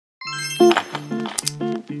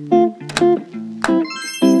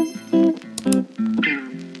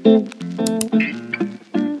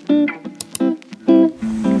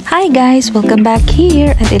guys! Welcome back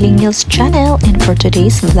here at Elingneil's channel, and for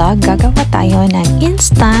today's vlog, gagawa tayo ng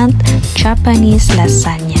instant Japanese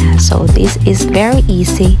lasagna. So this is very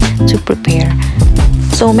easy to prepare.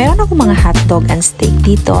 So meron ako mga hotdog and steak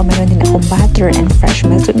dito. Meron din akong butter and fresh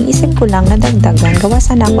milk. So iniisip ko lang na dagdagan. Gawa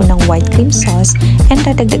sana ako ng white cream sauce and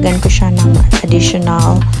dadagdagan ko siya ng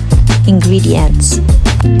additional ingredients.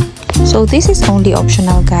 So this is only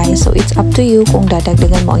optional guys. So it's up to you kung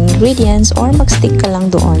dadagdagan mo ang ingredients or mag-stick ka lang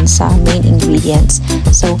doon sa main ingredients.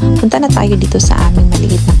 So punta na tayo dito sa aming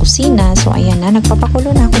maliit na kusina. So ayan na,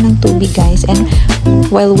 nagpapakulo na ako ng tubig guys. And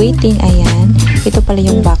while waiting, ayan, ito pala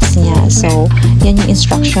yung box niya. So yan yung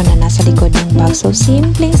instruction na nasa likod ng box. So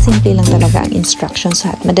simple lang talaga ang instructions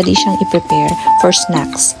at madali siyang i-prepare for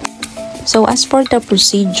snacks. So as for the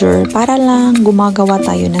procedure, para lang gumagawa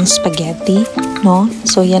tayo ng spaghetti, no?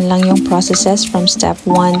 So yan lang yung processes from step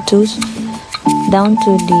 1 to down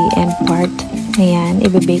to the end part. Ayan,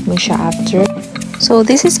 i-bake mo siya after. So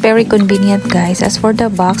this is very convenient guys. As for the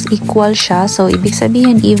box, equal siya. So ibig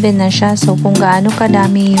sabihin even na siya. So kung gaano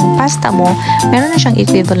kadami yung pasta mo, meron na siyang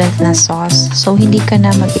equivalent na sauce. So hindi ka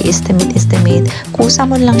na mag-i-estimate. Kusa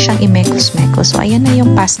mo lang siyang i-mekos-mekos. So ayan na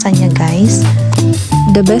yung pasta niya guys.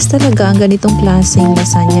 The best talaga ang ganitong klaseng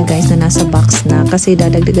lasagna guys na nasa box na, kasi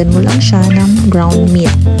dadagdagan mo lang siya ng ground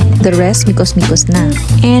meat. The rest, mikos-mikos na.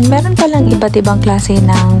 And meron palang iba't ibang klase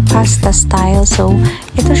ng pasta style. So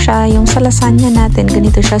ito siya, yung sa lasagna natin,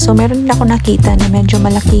 ganito siya. So meron din ako nakita na medyo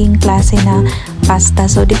malaking klase na pasta.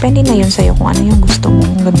 So depende na yun sa'yo kung ano yung gusto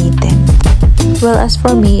mong gamitin. Well, as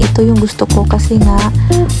for me, ito yung gusto ko kasi nga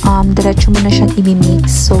diretso mo na siyang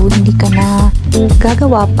i-mix. So, hindi ka na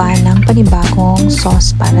gagawa pa ng panibagong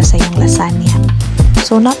sauce para sa iyong lasagna.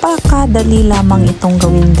 So, napakadali lamang itong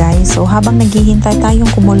gawin guys. So, habang naghihintay tayong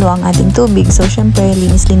kumulo ang ating tubig, so, syempre,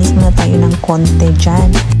 linis-linis muna tayo ng konti dyan.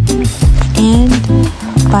 And,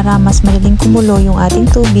 para mas madaling kumulo yung ating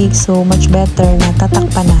tubig, so, much better na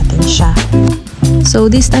tatakpan natin siya. So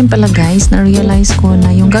this time pala guys, na-realize ko na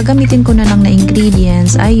yung gagamitin ko na lang na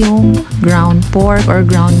ingredients ay yung ground pork or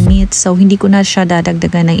ground meat. So hindi ko na siya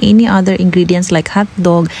dadagdagan ng any other ingredients like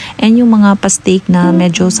hotdog and yung mga pa-steak na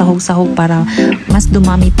medyo sahog-sahog para mas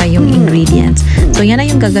dumami pa yung ingredients. So yan na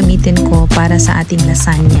yung gagamitin ko para sa ating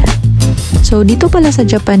lasagna. So dito pala sa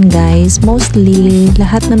Japan guys, mostly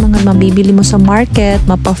lahat ng mga mabibili mo sa market,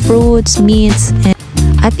 mapa-fruits, meats,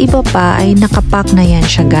 at iba pa ay nakapack na yan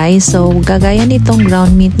siya guys. So gagaya nitong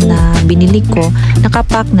ground meat na binili ko,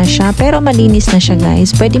 nakapack na siya pero malinis na siya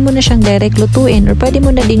guys. Pwede mo na siyang direct lutuin or pwede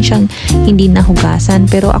mo na din siyang hindi nahugasan.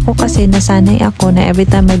 Pero ako kasi nasanay ako na every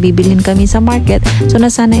time may bibilin kami sa market, so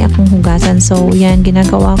nasanay akong hugasan. So yan,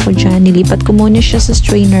 ginagawa ko dyan, nilipat ko muna siya sa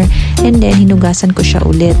strainer and then hinugasan ko siya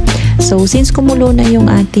ulit. So since kumulo na yung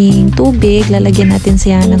ating tubig, lalagyan natin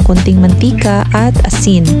siya ng konting mantika at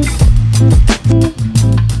asin.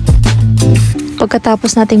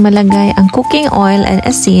 Pagkatapos nating malagay ang cooking oil and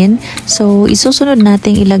asin, so isusunod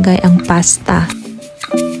nating ilagay ang pasta.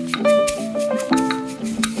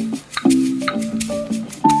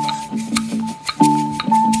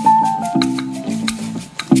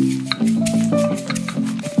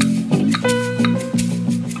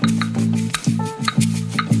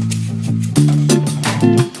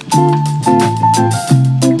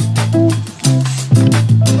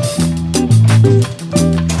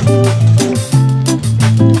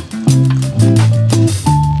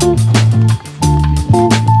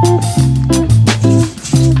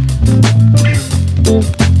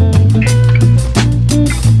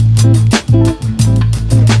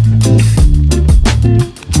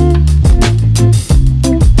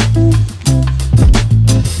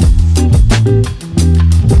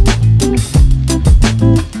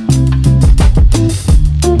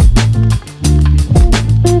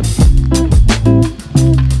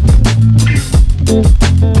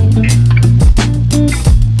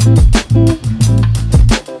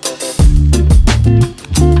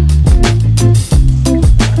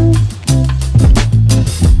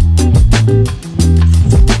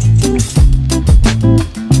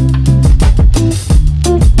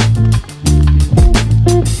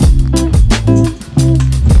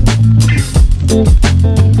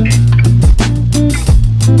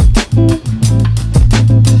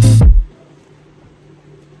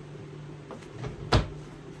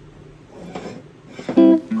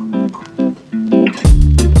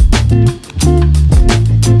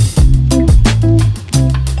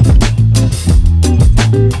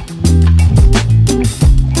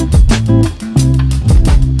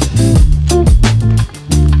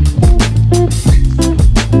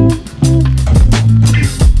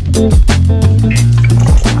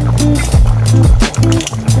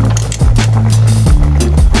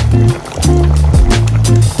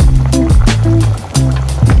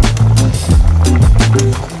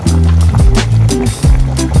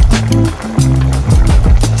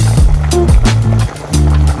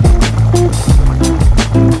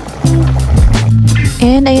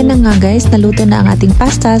 guys, naluto na ang ating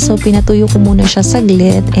pasta. So pinatuyo ko muna siya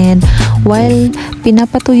saglit, and while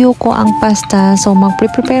pinapatuyo ko ang pasta, so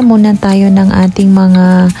magpe-prepare muna tayo ng ating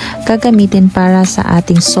mga gagamitin para sa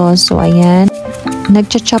ating sauce. So ayan,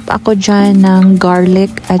 nagcha-chop ako dyan ng garlic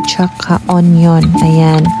at saka onion.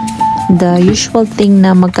 Ayan, the usual thing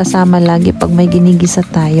na magkasama lagi pag may ginigisa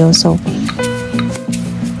tayo.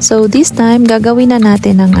 So this time, gagawin na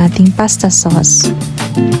natin ang ating pasta sauce.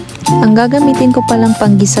 Ang gagamitin ko palang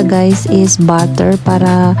panggisa guys is butter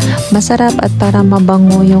para masarap at para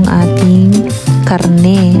mabango yung ating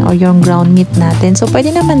karne or yung ground meat natin. So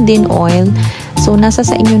pwede naman din oil. So nasa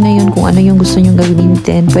sa inyo na yun kung ano yung gusto nyong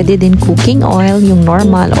gagamitin. Pwede din cooking oil, yung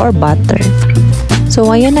normal, or butter. So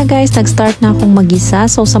ayan na guys, nag-start na akong magisa.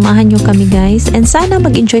 So samahan nyo kami guys, and sana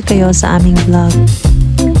mag-enjoy kayo sa aming vlog.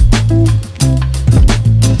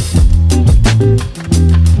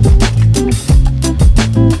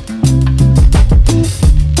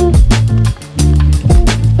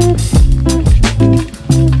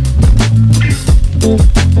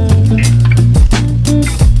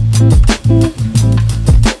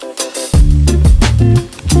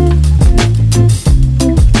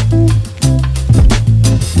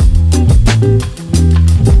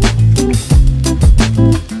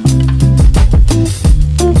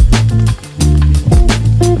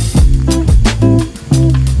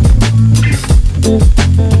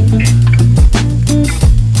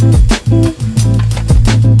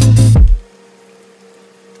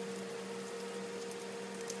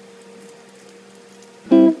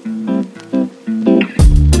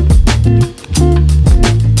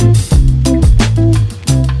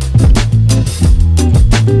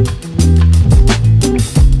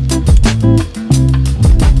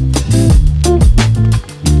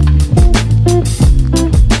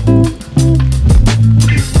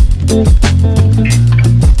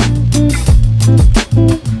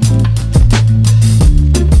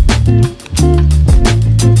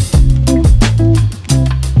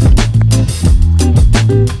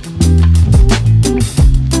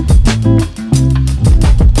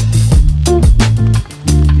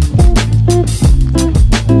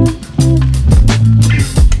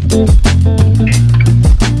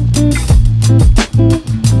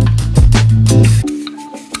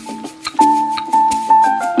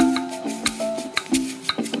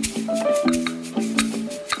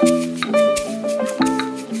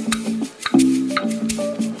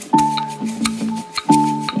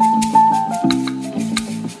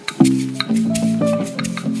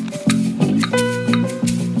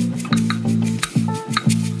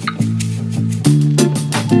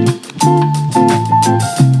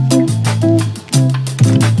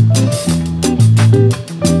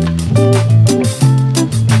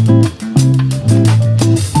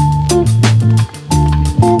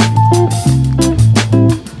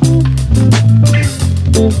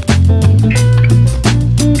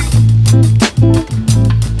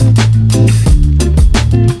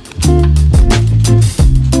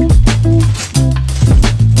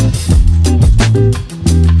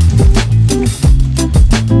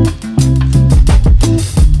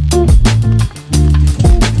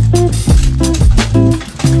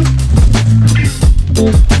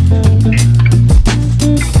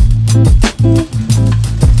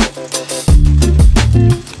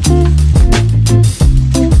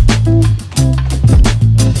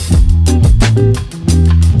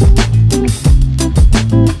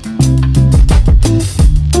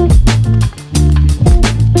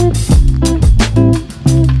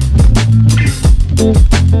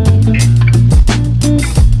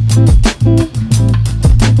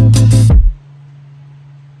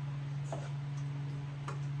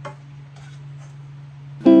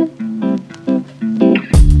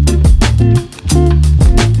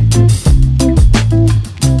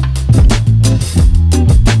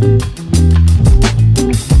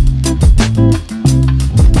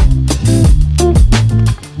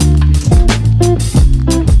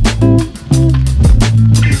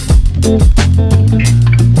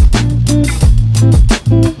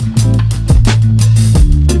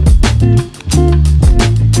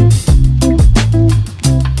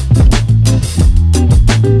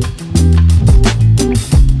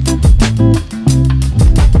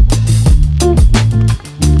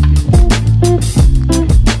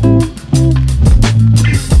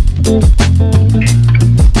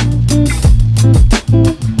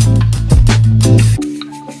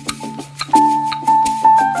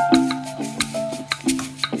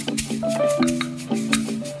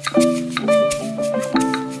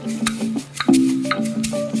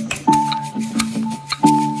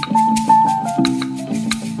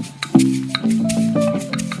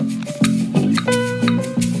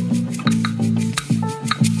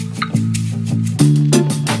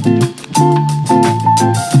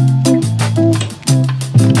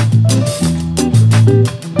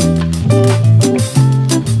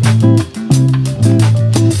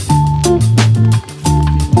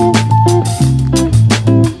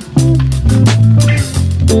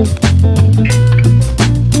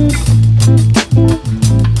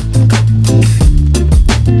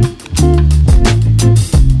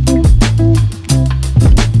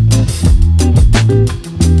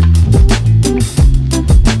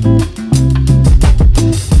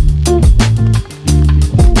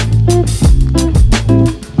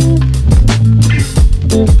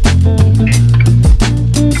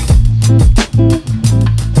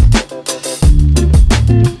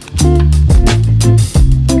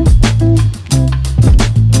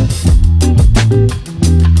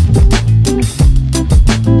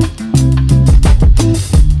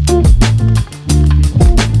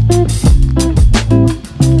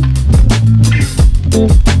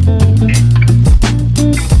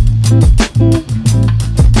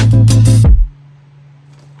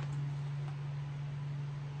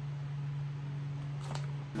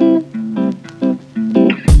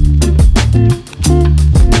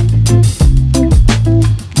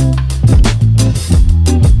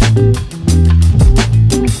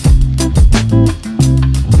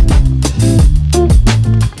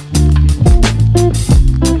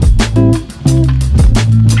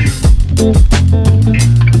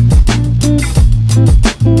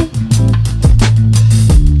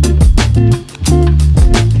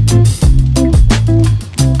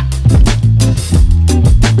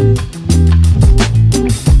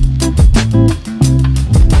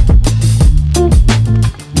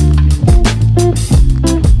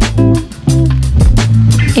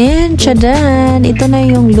 Tchadan! Ito na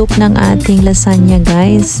yung look ng ating lasagna,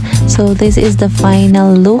 guys. So, this is the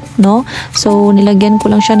final look, no? So, nilagyan ko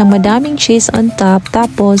lang siya ng madaming cheese on top.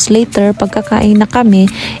 Tapos, later, pagkakain na kami,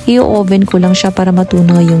 i-oven ko lang siya para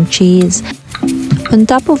matunaw yung cheese. On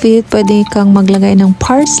top of it, pwede kang maglagay ng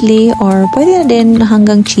parsley or pwede na din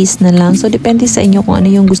hanggang cheese na lang. So, depende sa inyo kung ano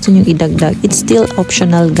yung gusto nyong idagdag. It's still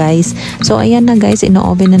optional, guys. So, ayan na, guys.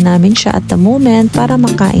 Ino-oven na namin siya at the moment para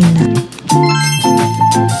makain na.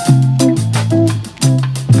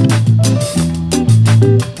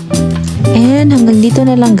 And hanggang dito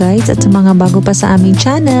na lang, guys. At sa mga bago pa sa aming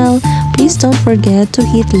channel, please don't forget to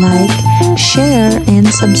hit like, share, and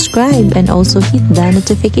subscribe. And also hit the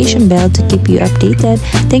notification bell to keep you updated.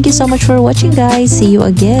 Thank you so much for watching, guys. See you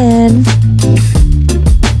again.